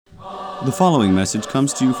The following message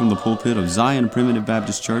comes to you from the pulpit of Zion Primitive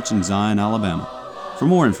Baptist Church in Zion, Alabama. For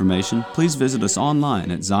more information, please visit us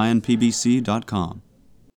online at zionpbc.com.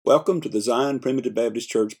 Welcome to the Zion Primitive Baptist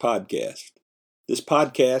Church podcast. This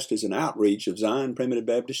podcast is an outreach of Zion Primitive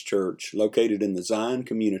Baptist Church located in the Zion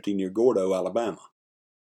community near Gordo, Alabama.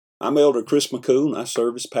 I'm Elder Chris McCool, and I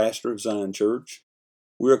serve as pastor of Zion Church.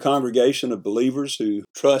 We're a congregation of believers who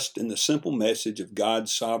trust in the simple message of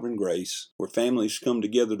God's sovereign grace, where families come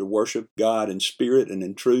together to worship God in spirit and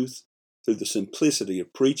in truth through the simplicity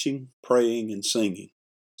of preaching, praying, and singing.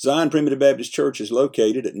 Zion Primitive Baptist Church is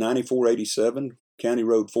located at 9487 County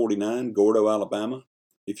Road 49, Gordo, Alabama.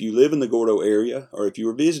 If you live in the Gordo area, or if you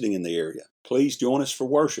are visiting in the area, please join us for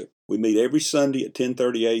worship. We meet every Sunday at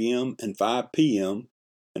 10:30 a.m. and 5 p.m.,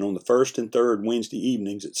 and on the first and third Wednesday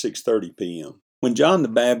evenings at 6:30 p.m. When John the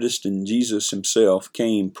Baptist and Jesus himself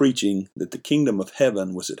came preaching that the kingdom of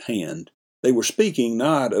heaven was at hand, they were speaking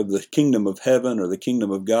not of the kingdom of heaven or the kingdom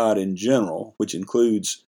of God in general, which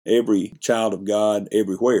includes every child of God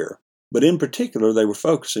everywhere, but in particular they were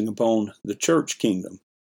focusing upon the church kingdom,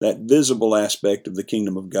 that visible aspect of the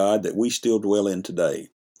kingdom of God that we still dwell in today.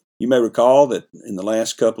 You may recall that in the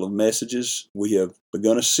last couple of messages we have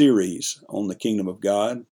begun a series on the kingdom of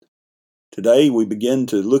God. Today we begin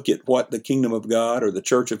to look at what the kingdom of God or the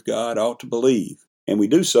church of God ought to believe, and we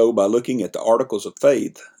do so by looking at the Articles of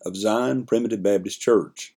Faith of Zion Primitive Baptist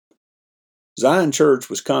Church. Zion Church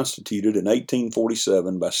was constituted in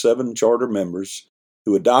 1847 by 7 charter members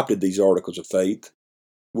who adopted these Articles of Faith.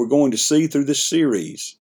 We're going to see through this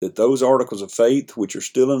series that those Articles of Faith, which are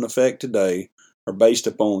still in effect today, are based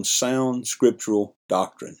upon sound scriptural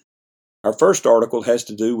doctrine. Our first article has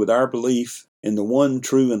to do with our belief in the one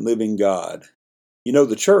true and living God. You know,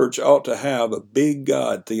 the church ought to have a big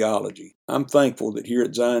God theology. I'm thankful that here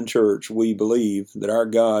at Zion Church we believe that our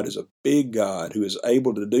God is a big God who is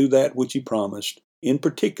able to do that which He promised, in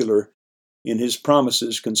particular in His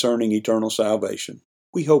promises concerning eternal salvation.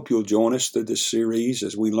 We hope you'll join us through this series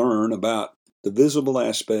as we learn about the visible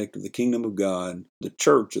aspect of the kingdom of God, the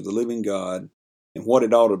church of the living God, and what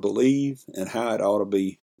it ought to believe and how it ought to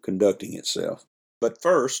be conducting itself. But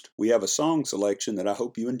first, we have a song selection that I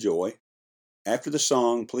hope you enjoy. After the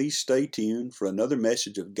song, please stay tuned for another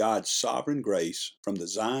message of God's sovereign grace from the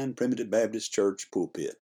Zion Primitive Baptist Church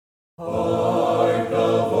pulpit. Hark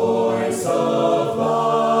the voice of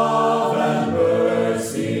love and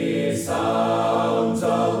mercy sounds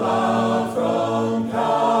aloud from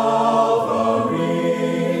Calvary.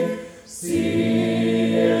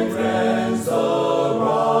 See it rends the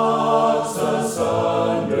rocks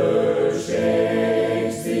asunder,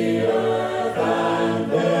 shakes the earth and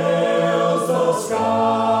veils the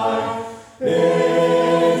sky. It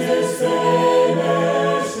is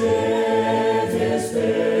finished, it is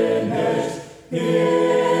finished.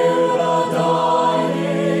 Hear the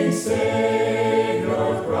dying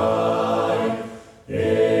Savior cry.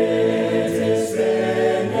 It is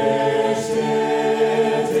finished,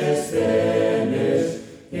 it is finished.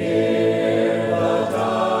 Hear the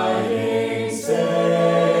dying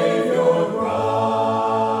Savior cry.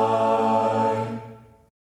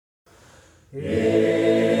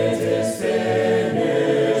 It is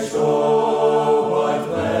finished. Oh, what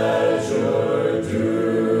pleasure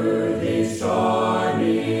do these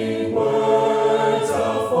charming words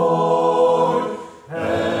afford.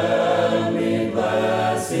 Heavenly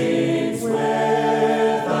blessings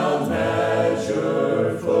without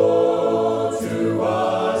measure flow to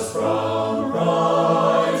us from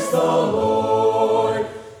Christ the Lord.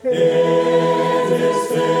 It is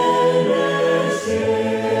finished,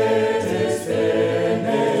 it is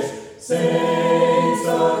finished. Saints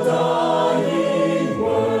of dying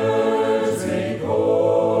words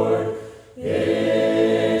record.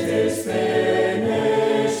 It is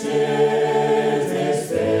finished, it is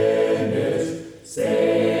finished.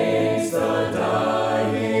 Saints the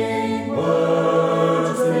dying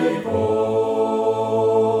words record.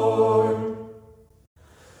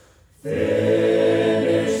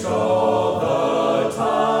 Finished all the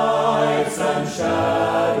types and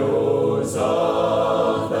shadows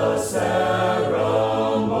of the ceremonial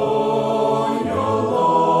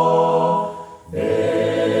law.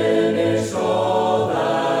 Finished all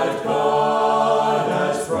that God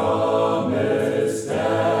has promised.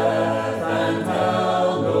 Death and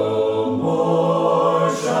hell no more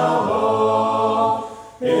shall awe.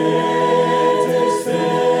 It is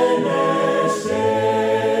finished,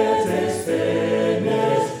 it is finished.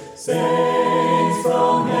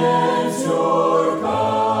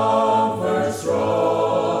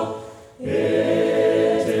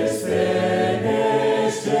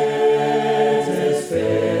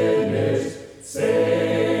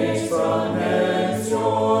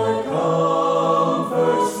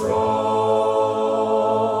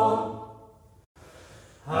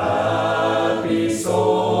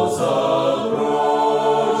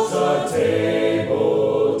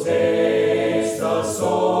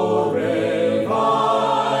 soul reviving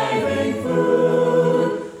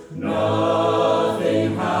food.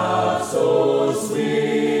 Nothing half so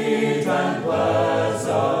sweet and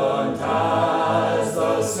pleasant as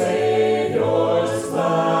the Savior's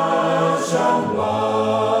flesh and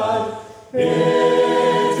blood.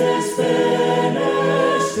 It is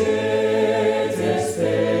finished, it is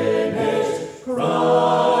finished.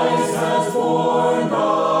 Christ has borne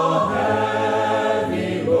the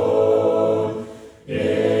heavy load. It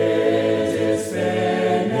is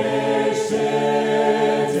finished,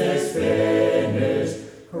 it is finished.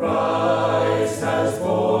 Christ has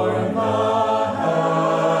borne the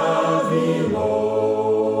heavy load.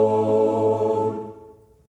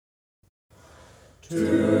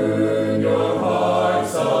 Tune your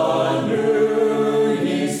hearts anew,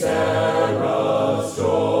 ye seraphs,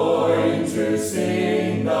 join to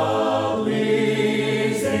sing the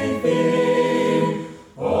pleasing theme.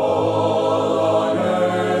 All on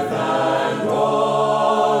earth and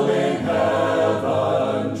all in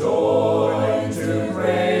heaven join to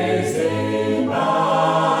praise Emmanuel's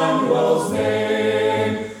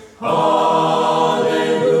name. Hallelujah,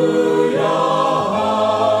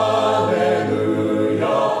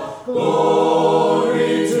 hallelujah,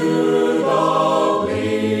 glory to the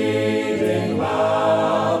bleeding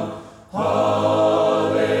Lamb. Hallelujah,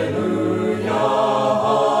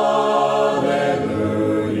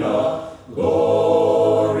 hallelujah,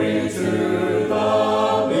 glory to the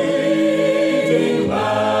bleeding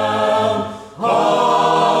Lamb. Hallelujah,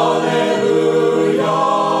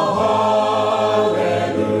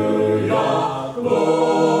 hallelujah,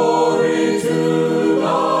 glory to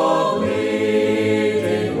the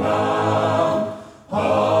bleeding Lamb.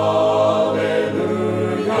 Hallelujah,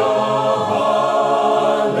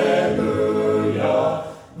 hallelujah,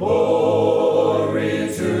 glory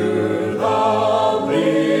to the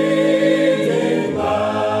bleeding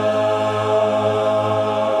Lamb.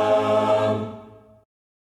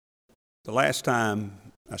 The last time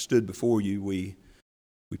I stood before you, we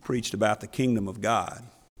preached about the kingdom of God.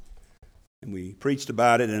 And we preached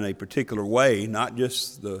about it in a particular way, not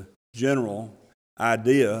just the general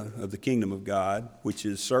idea of the kingdom of God, which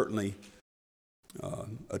is certainly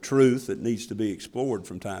a truth that needs to be explored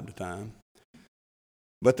from time to time,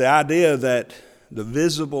 but the idea that the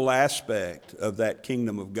visible aspect of that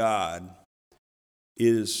kingdom of God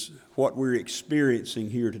is what we're experiencing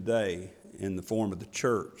here today in the form of the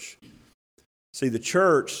church. See, the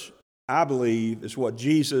church, I believe, is what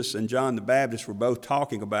Jesus and John the Baptist were both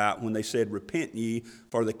talking about when they said, "Repent ye,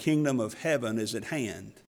 for the kingdom of heaven is at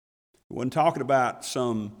hand." He wasn't talking about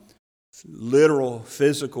some literal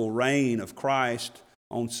physical reign of Christ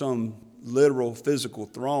on some literal physical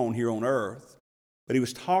throne here on earth, but he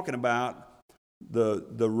was talking about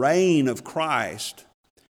the reign of Christ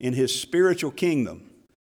in his spiritual kingdom,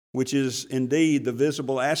 which is indeed the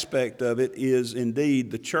visible aspect of it, is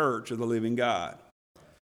indeed the church of the living God.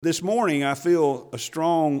 This morning, I feel a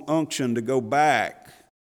strong unction to go back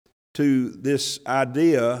to this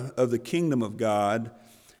idea of the kingdom of God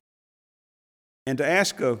and to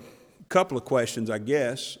ask a couple of questions, I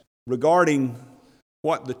guess, regarding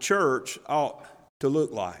what the church ought to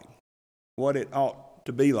look like, what it ought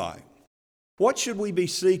to be like. What should we be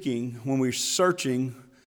seeking when we're searching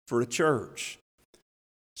for a church?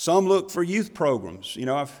 Some look for youth programs. You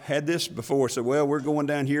know, I've had this before. So, well, we're going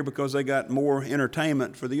down here because they got more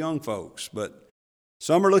entertainment for the young folks. But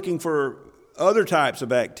some are looking for other types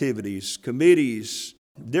of activities, committees,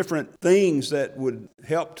 different things that would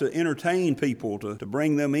help to entertain people, to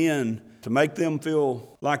bring them in, to make them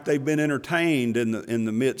feel like they've been entertained in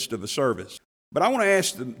the midst of a service. But I want to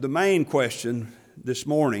ask the main question this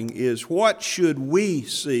morning is, what should we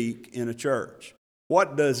seek in a church?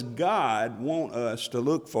 What does God want us to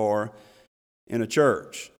look for in a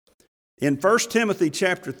church? In 1 Timothy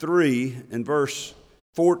chapter 3 and verse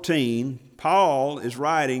 14, Paul is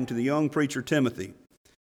writing to the young preacher Timothy.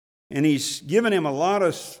 And he's given him a lot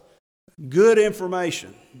of good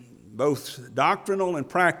information, both doctrinal and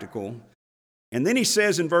practical. And then he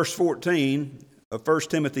says in verse 14 of 1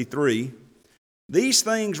 Timothy 3, "These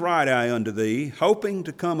things write I unto thee, hoping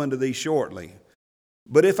to come unto thee shortly.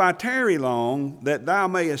 But if I tarry long, that thou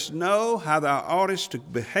mayest know how thou oughtest to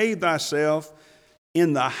behave thyself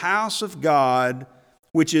in the house of God,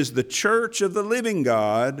 which is the church of the living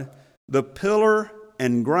God, the pillar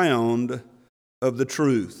and ground of the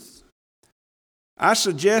truth." I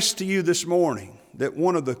suggest to you this morning that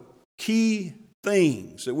one of the key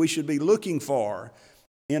things that we should be looking for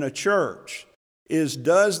in a church is,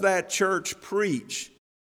 does that church preach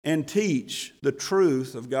and teach the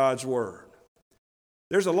truth of God's Word?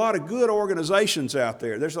 There's a lot of good organizations out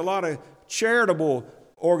there. There's a lot of charitable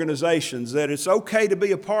organizations that it's okay to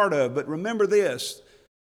be a part of. But remember this,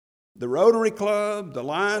 the Rotary Club, the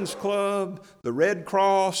Lions Club, the Red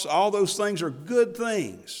Cross, all those things are good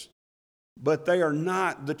things. But they are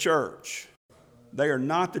not the church. They are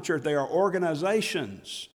not the church. They are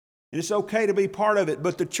organizations. And it's okay to be part of it.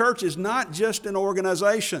 But the church is not just an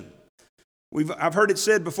organization. I've heard it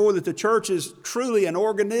said before that the church is truly an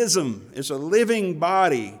organism. It's a living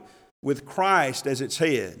body with Christ as its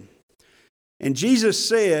head. And Jesus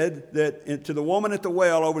said that to the woman at the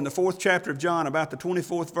well over in the 4th chapter of John, about the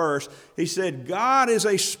 24th verse, He said, God is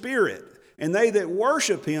a spirit, and they that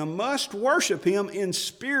worship Him must worship Him in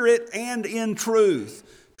spirit and in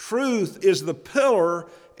truth. Truth is the pillar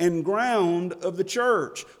and ground of the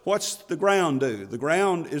church. What's the ground do? The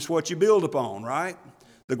ground is what you build upon, right?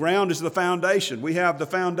 The ground is the foundation. We have the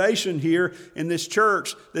foundation here in this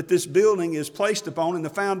church that this building is placed upon, and the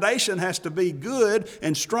foundation has to be good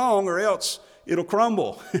and strong or else it'll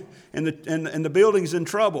crumble and the building's in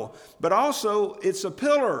trouble. But also it's a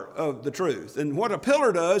pillar of the truth. And what a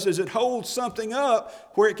pillar does is it holds something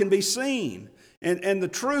up where it can be seen. And the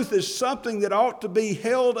truth is something that ought to be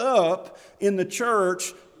held up in the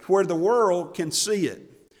church where the world can see it.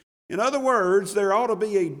 In other words, there ought to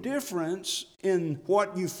be a difference in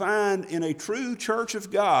what you find in a true church of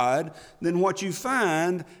God than what you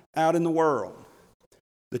find out in the world.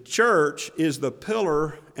 The church is the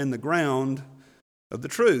pillar and the ground of the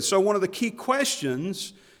truth. So one of the key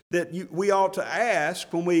questions that we ought to ask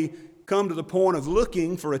when we come to the point of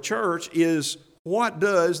looking for a church is, what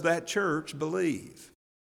does that church believe?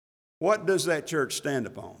 What does that church stand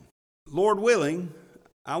upon? Lord willing,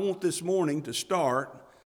 I want this morning to start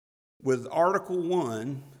with Article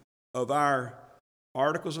 1 of our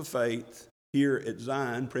Articles of Faith here at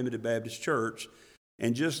Zion Primitive Baptist Church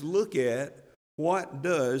and just look at, what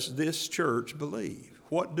does this church believe?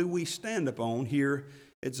 What do we stand upon here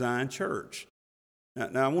at Zion Church?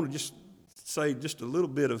 Now I want to just say just a little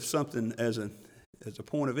bit of something as a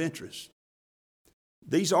point of interest.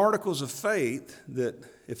 These Articles of Faith that,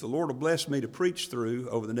 if the Lord will bless me to preach through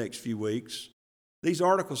over the next few weeks, these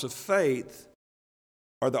Articles of Faith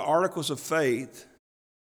are the Articles of Faith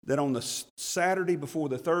that on the Saturday before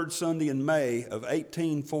the third Sunday in May of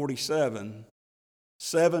 1847,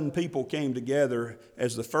 7 people came together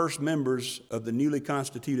as the first members of the newly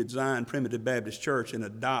constituted Zion Primitive Baptist Church and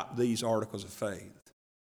adopt these Articles of Faith.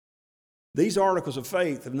 These Articles of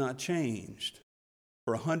Faith have not changed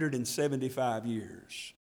for 175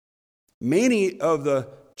 years. Many of the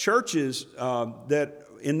churches that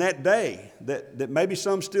in that day, that maybe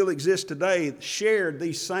some still exist today, shared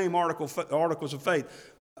these same Articles of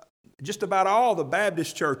Faith. Just about all the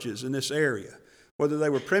Baptist churches in this area, whether they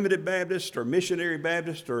were Primitive Baptist or Missionary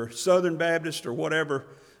Baptist or Southern Baptist or whatever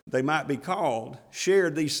they might be called,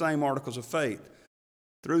 shared these same Articles of Faith.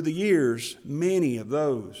 Through the years, many of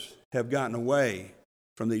those have gotten away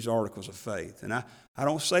from these Articles of Faith. And I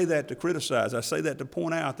don't say that to criticize. I say that to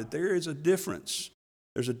point out that there is a difference.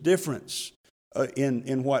 There's a difference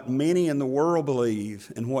in what many in the world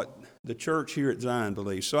believe and what the church here at Zion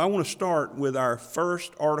believes. So I want to start with our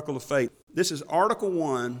first Article of Faith. This is Article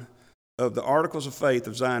 1 of the Articles of Faith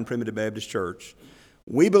of Zion Primitive Baptist Church.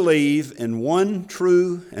 We believe in one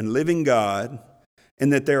true and living God,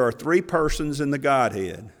 and that there are 3 persons in the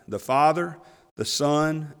Godhead, the Father, the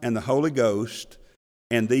Son, and the Holy Ghost,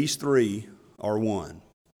 and these 3 are one.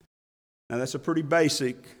 Now that's a pretty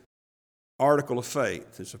basic Article of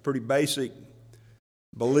Faith. It's a pretty basic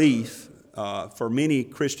belief for many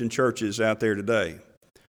Christian churches out there today.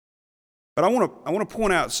 But I want to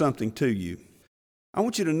point out something to you. I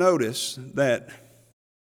want you to notice that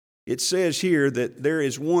it says here that there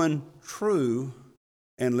is one true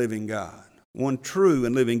and living God. One true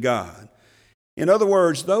and living God. In other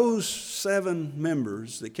words, those 7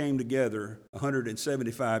 members that came together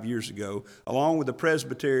 175 years ago, along with the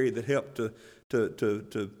presbytery that helped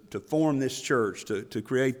to form this church, to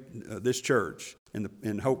create this church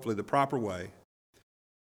in hopefully the proper way,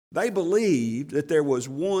 they believed that there was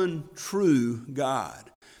one true God.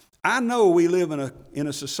 I know we live in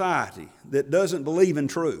a society that doesn't believe in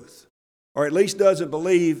truth, or at least doesn't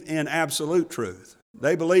believe in absolute truth.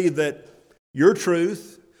 They believe that your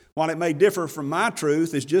truth, while it may differ from my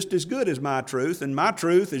truth, is just as good as my truth, and my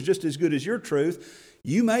truth is just as good as your truth.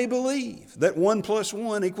 You may believe that 1 +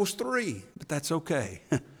 1 = 3, but that's okay.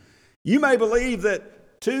 You may believe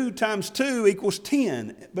that 2 × 2 =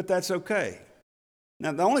 10, but that's okay.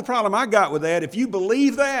 Now, the only problem I got with that, if you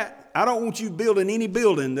believe that, I don't want you building any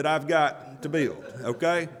building that I've got to build,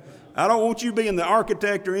 okay? I don't want you being the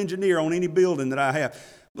architect or engineer on any building that I have.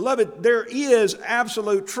 Beloved, there is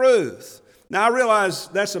absolute truth. Now, I realize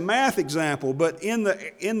that's a math example, but in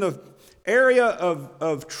the area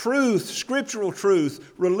of truth, scriptural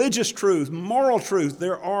truth, religious truth, moral truth,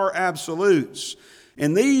 there are absolutes.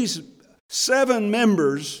 And these 7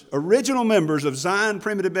 members, original members of Zion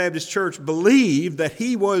Primitive Baptist Church, believed that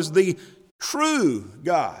He was the true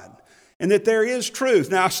God and that there is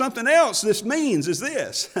truth. Now, something else this means is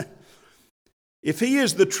this. If He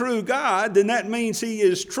is the true God, then that means He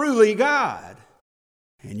is truly God.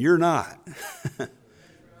 And you're not.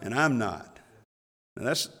 And I'm not.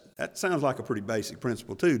 Now, that sounds like a pretty basic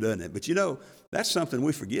principle too, doesn't it? But you know, that's something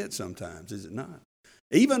we forget sometimes, is it not?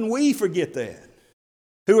 Even we forget that.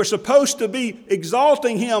 Who are supposed to be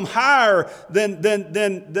exalting Him higher than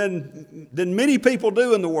many people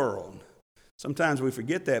do in the world. Sometimes we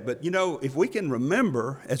forget that. But you know, if we can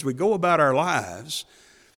remember as we go about our lives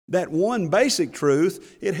that one basic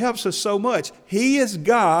truth, it helps us so much. He is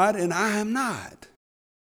God and I am not.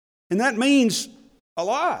 And that means a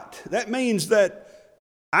lot. That means that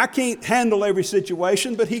I can't handle every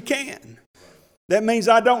situation, but He can. That means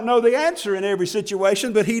I don't know the answer in every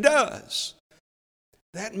situation, but He does.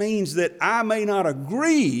 That means that I may not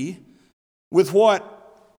agree with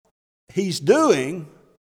what He's doing,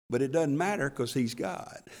 but it doesn't matter because He's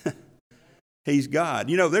God. He's God.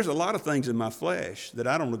 You know, there's a lot of things in my flesh that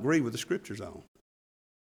I don't agree with the Scriptures on.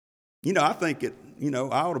 You know, I think I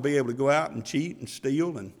ought to be able to go out and cheat and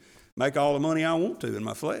steal and make all the money I want to in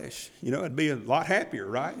my flesh. You know, I'd be a lot happier,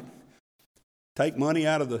 right? Take money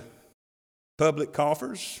out of the public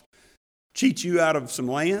coffers, cheat you out of some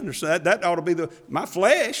land, or so that ought to be my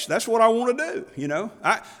flesh. That's what I want to do, you know.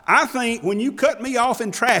 I think when you cut me off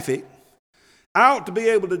in traffic, I ought to be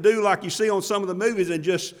able to do like you see on some of the movies and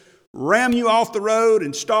just ram you off the road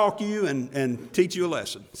and stalk you and teach you a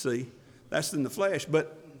lesson. See, that's in the flesh,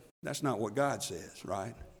 but that's not what God says,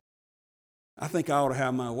 right? I think I ought to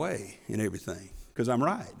have my way in everything because I'm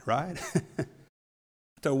right? I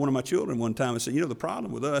told one of my children one time, I said, you know, the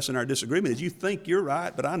problem with us and our disagreement is you think you're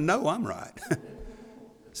right, but I know I'm right.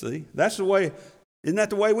 See, that's the way, isn't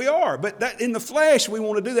that the way we are? But that in the flesh we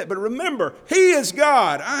want to do that. But remember, He is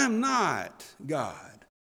God. I am not God.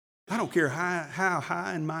 I don't care how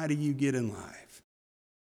high and mighty you get in life.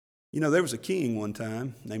 You know, there was a king one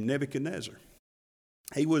time named Nebuchadnezzar.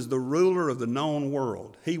 He was the ruler of the known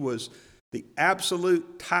world. He was the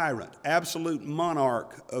absolute tyrant, absolute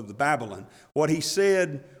monarch of the Babylon. What he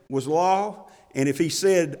said was law, and if he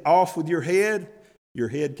said off with your head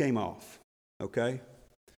came off, okay?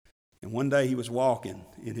 And one day he was walking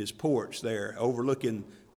in his porch there overlooking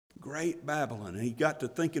great Babylon, and he got to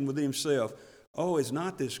thinking within himself, oh, is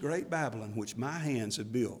not this great Babylon which my hands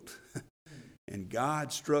have built? And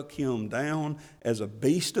God struck him down as a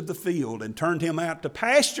beast of the field and turned him out to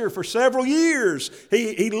pasture for several years.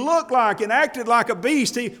 He looked like and acted like a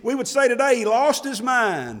beast. We would say today he lost his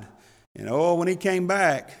mind. And when he came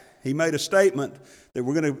back, he made a statement that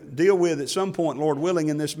we're going to deal with at some point, Lord willing,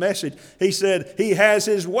 in this message. He said, He has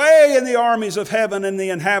His way in the armies of heaven and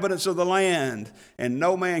the inhabitants of the land. And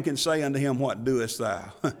no man can say unto him, what doest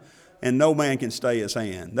thou? And no man can stay his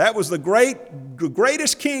hand. That was the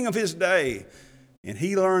greatest king of his day. And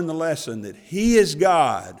he learned the lesson that He is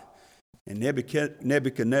God and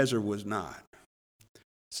Nebuchadnezzar was not.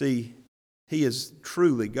 See, He is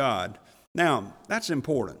truly God. Now, that's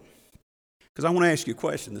important because I want to ask you a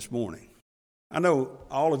question this morning. I know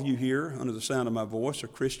all of you here under the sound of my voice are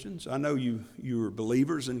Christians. I know you are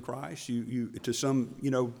believers in Christ. You to some,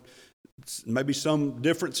 maybe some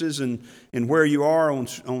differences in where you are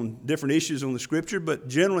on different issues on the Scripture, but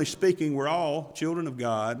generally speaking, we're all children of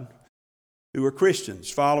God who are Christians,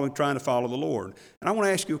 trying to follow the Lord. And I want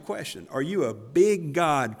to ask you a question. Are you a big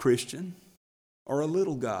God Christian or a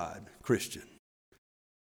little God Christian?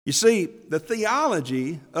 You see, the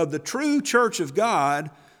theology of the true church of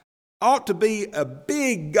God ought to be a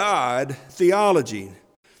big God theology.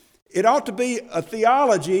 It ought to be a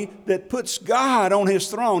theology that puts God on His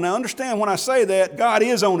throne. Now understand when I say that, God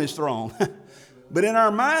is on His throne. But in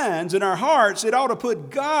our minds, in our hearts, it ought to put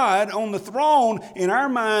God on the throne in our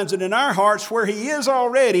minds and in our hearts where He is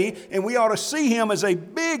already. And we ought to see Him as a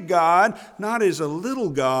big God, not as a little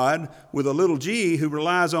God with a little g who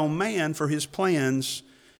relies on man for his plans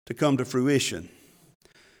to come to fruition.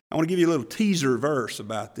 I want to give you a little teaser verse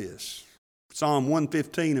about this. Psalm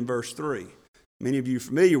 115 and verse 3. Many of you are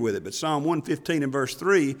familiar with it, but Psalm 115 and verse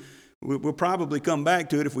 3, we'll probably come back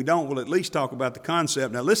to it. If we don't, we'll at least talk about the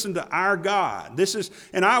concept. Now listen to our God.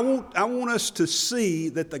 I want us to see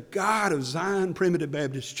that the God of Zion Primitive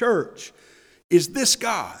Baptist Church is this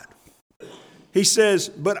God. He says,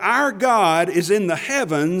 but our God is in the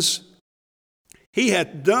heavens. He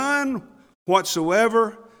hath done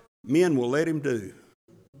whatsoever men will let him do.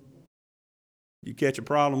 You catch a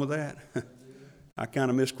problem with that? I kind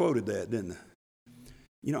of misquoted that, didn't I?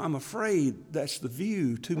 You know, I'm afraid that's the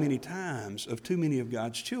view too many times of too many of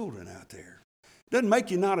God's children out there. Doesn't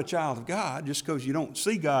make you not a child of God just because you don't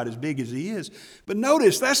see God as big as He is. But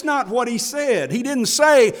notice, that's not what He said. He didn't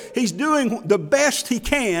say He's doing the best He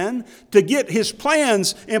can to get His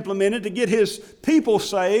plans implemented, to get His people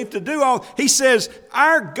saved, to do all. He says,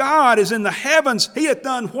 our God is in the heavens. He hath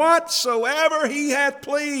done whatsoever He hath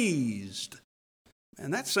pleased.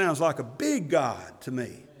 And that sounds like a big God to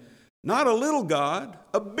me. Not a little God,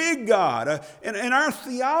 a big God. And our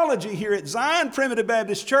theology here at Zion Primitive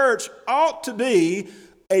Baptist Church ought to be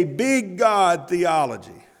a big God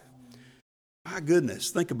theology. My goodness,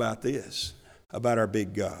 think about this, about our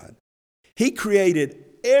big God. He created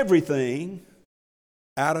everything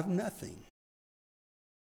out of nothing.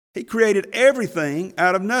 He created everything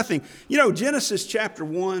out of nothing. You know, Genesis chapter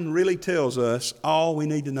 1 really tells us all we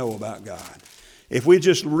need to know about God. If we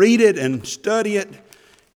just read it and study it,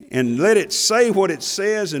 and let it say what it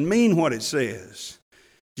says and mean what it says.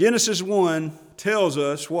 Genesis 1 tells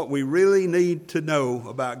us what we really need to know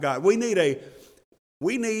about God. We need,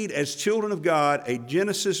 as children of God, a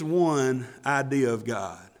Genesis 1 idea of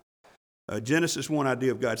God. A Genesis 1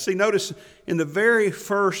 idea of God. See, notice in the very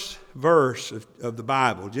first verse of the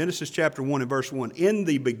Bible, Genesis chapter 1 and verse 1, in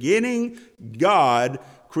the beginning God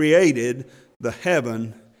created the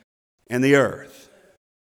heaven and the earth.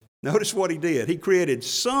 Notice what He did. He created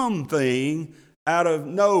something out of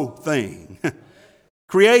no thing.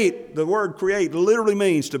 Create, the word create literally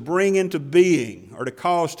means to bring into being or to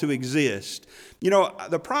cause to exist. You know,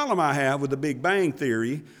 the problem I have with the Big Bang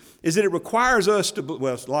Theory is that it requires us to,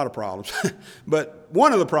 well, it's a lot of problems, but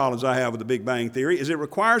one of the problems I have with the Big Bang Theory is it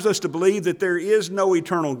requires us to believe that there is no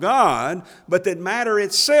eternal God, but that matter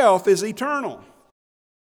itself is eternal.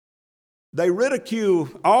 They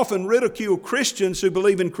often ridicule Christians who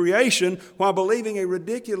believe in creation while believing a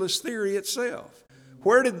ridiculous theory itself.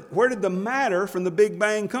 Where did the matter from the Big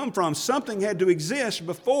Bang come from? Something had to exist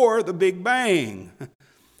before the Big Bang.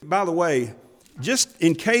 By the way, just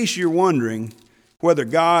in case you're wondering whether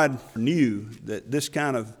God knew that these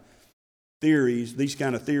kind of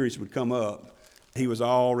theories would come up, He was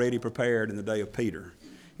already prepared in the day of Peter.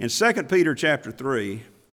 In 2 Peter chapter 3,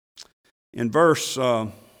 in verse...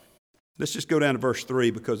 let's just go down to verse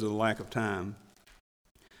 3 because of the lack of time.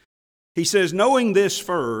 He says, knowing this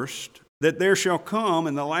first, that there shall come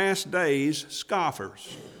in the last days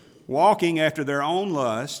scoffers, walking after their own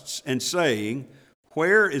lusts, and saying,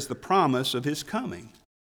 where is the promise of His coming?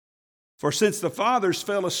 For since the fathers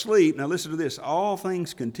fell asleep, now listen to this, all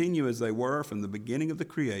things continue as they were from the beginning of the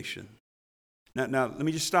creation. Now let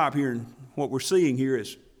me just stop here. And what we're seeing here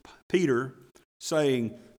is Peter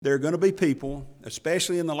saying, there are going to be people,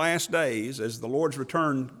 especially in the last days, as the Lord's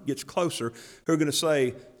return gets closer, who are going to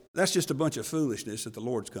say, that's just a bunch of foolishness that the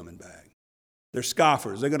Lord's coming back. They're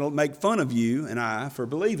scoffers. They're going to make fun of you and I for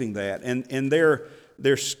believing that. And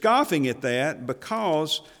they're scoffing at that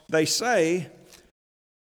because they say,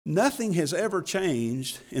 nothing has ever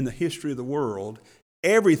changed in the history of the world.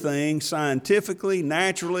 Everything scientifically,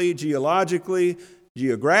 naturally, geologically,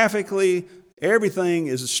 geographically, everything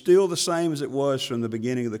is still the same as it was from the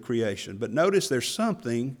beginning of the creation. But notice there's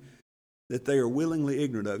something that they are willingly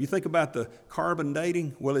ignorant of. You think about the carbon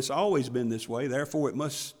dating. Well, it's always been this way. Therefore,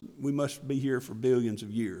 we must be here for billions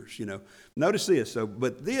of years. You know. Notice this.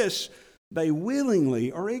 But this they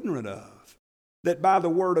willingly are ignorant of. That by the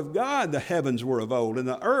word of God the heavens were of old, and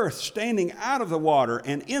the earth standing out of the water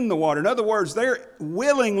and in the water. In other words, they're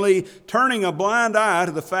willingly turning a blind eye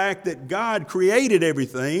to the fact that God created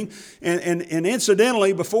everything. And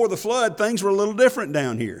incidentally, before the flood, things were a little different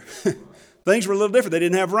down here. Things were a little different. They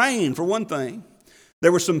didn't have rain, for one thing.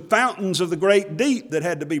 There were some fountains of the great deep that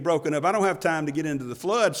had to be broken up. I don't have time to get into the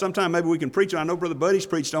flood. Sometime maybe we can preach. I know Brother Buddy's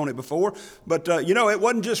preached on it before. But, it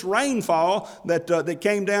wasn't just rainfall that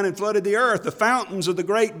came down and flooded the earth. The fountains of the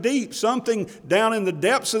great deep, something down in the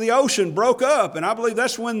depths of the ocean broke up. And I believe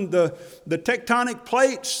that's when the tectonic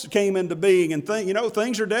plates came into being. And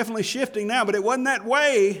things are definitely shifting now. But it wasn't that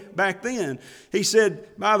way back then. He said,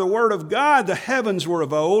 by the word of God the heavens were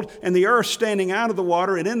of old, and the earth standing out of the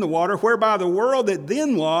water and in the water, whereby the world that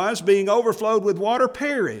then was, being overflowed with water,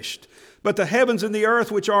 perished. But the heavens and the earth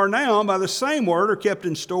which are now by the same word are kept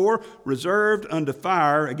in store, reserved unto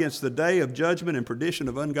fire against the day of judgment and perdition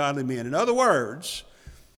of ungodly men. In other words,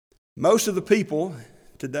 most of the people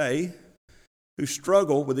today who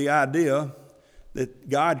struggle with the idea that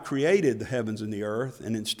God created the heavens and the earth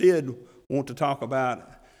and instead want to talk about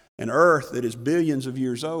an earth that is billions of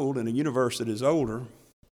years old and a universe that is older,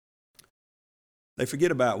 they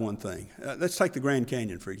forget about one thing. Let's take the Grand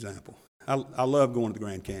Canyon, for example. I love going to the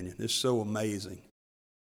Grand Canyon. It's so amazing.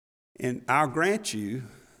 And I'll grant you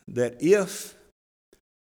that if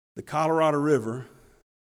the Colorado River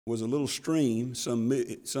was a little stream some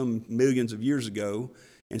millions of years ago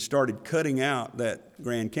and started cutting out that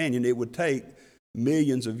Grand Canyon, it would take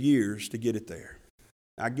millions of years to get it there.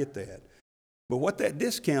 I get that. But what that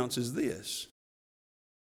discounts is this.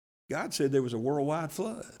 God said there was a worldwide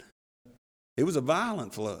flood. It was a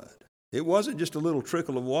violent flood. It wasn't just a little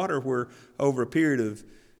trickle of water where over a period of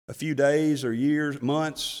a few days or years,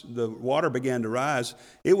 months, the water began to rise.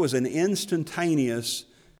 It was an instantaneous,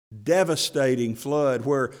 devastating flood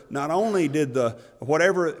where not only did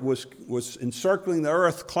whatever was encircling the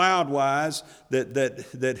earth cloud-wise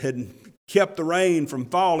that had kept the rain from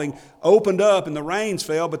falling opened up and the rains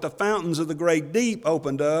fell, but the fountains of the great deep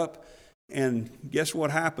opened up. And guess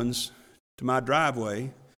what happens to my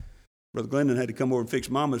driveway? Brother Glendon had to come over and fix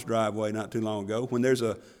Mama's driveway not too long ago. When there's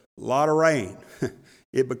a lot of rain,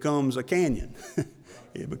 it becomes a canyon.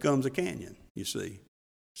 It becomes a canyon, you see.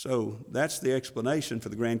 So that's the explanation for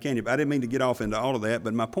the Grand Canyon. I didn't mean to get off into all of that,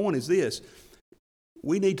 but my point is this.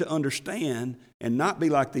 We need to understand and not be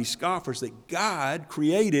like these scoffers that God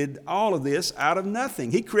created all of this out of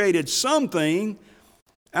nothing. He created something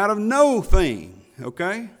out of no thing,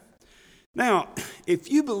 okay? Now,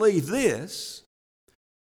 if you believe this,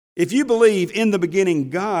 if you believe in the beginning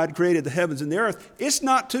God created the heavens and the earth, it's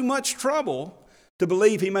not too much trouble to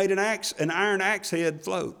believe He made an iron axe head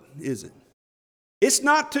float, is it? It's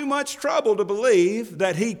not too much trouble to believe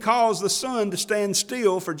that He caused the sun to stand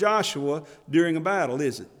still for Joshua during a battle,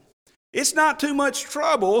 is it? It's not too much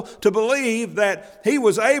trouble to believe that He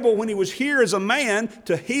was able, when He was here as a man,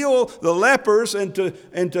 to heal the lepers and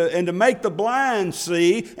to make the blind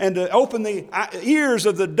see and to open the ears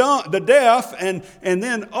of the deaf and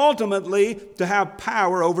then ultimately to have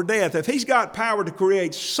power over death. If He's got power to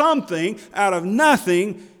create something out of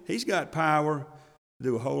nothing, He's got power to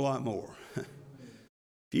do a whole lot more.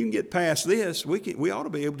 If you can get past this, we ought to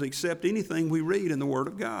be able to accept anything we read in the Word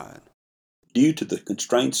of God. Due to the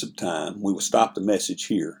constraints of time, we will stop the message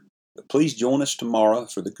here. But please join us tomorrow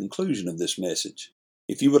for the conclusion of this message.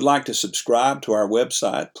 If you would like to subscribe to our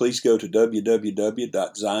website, please go to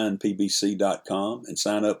www.zionpbc.com and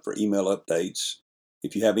sign up for email updates.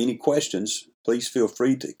 If you have any questions, please feel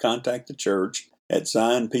free to contact the church at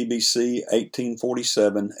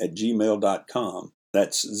zionpbc1847@gmail.com.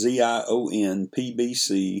 That's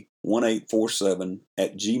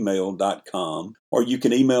ZIONPBC1847@gmail.com. Or you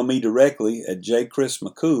can email me directly at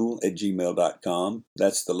jchrismccool@gmail.com.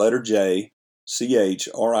 That's the letter J,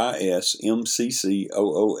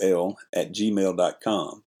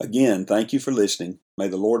 CHRISMCCOOL@gmail.com. Again, thank you for listening. May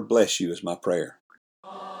the Lord bless you is my prayer.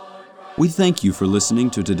 We thank you for listening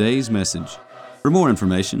to today's message. For more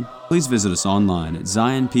information, please visit us online at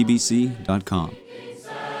zionpbc.com.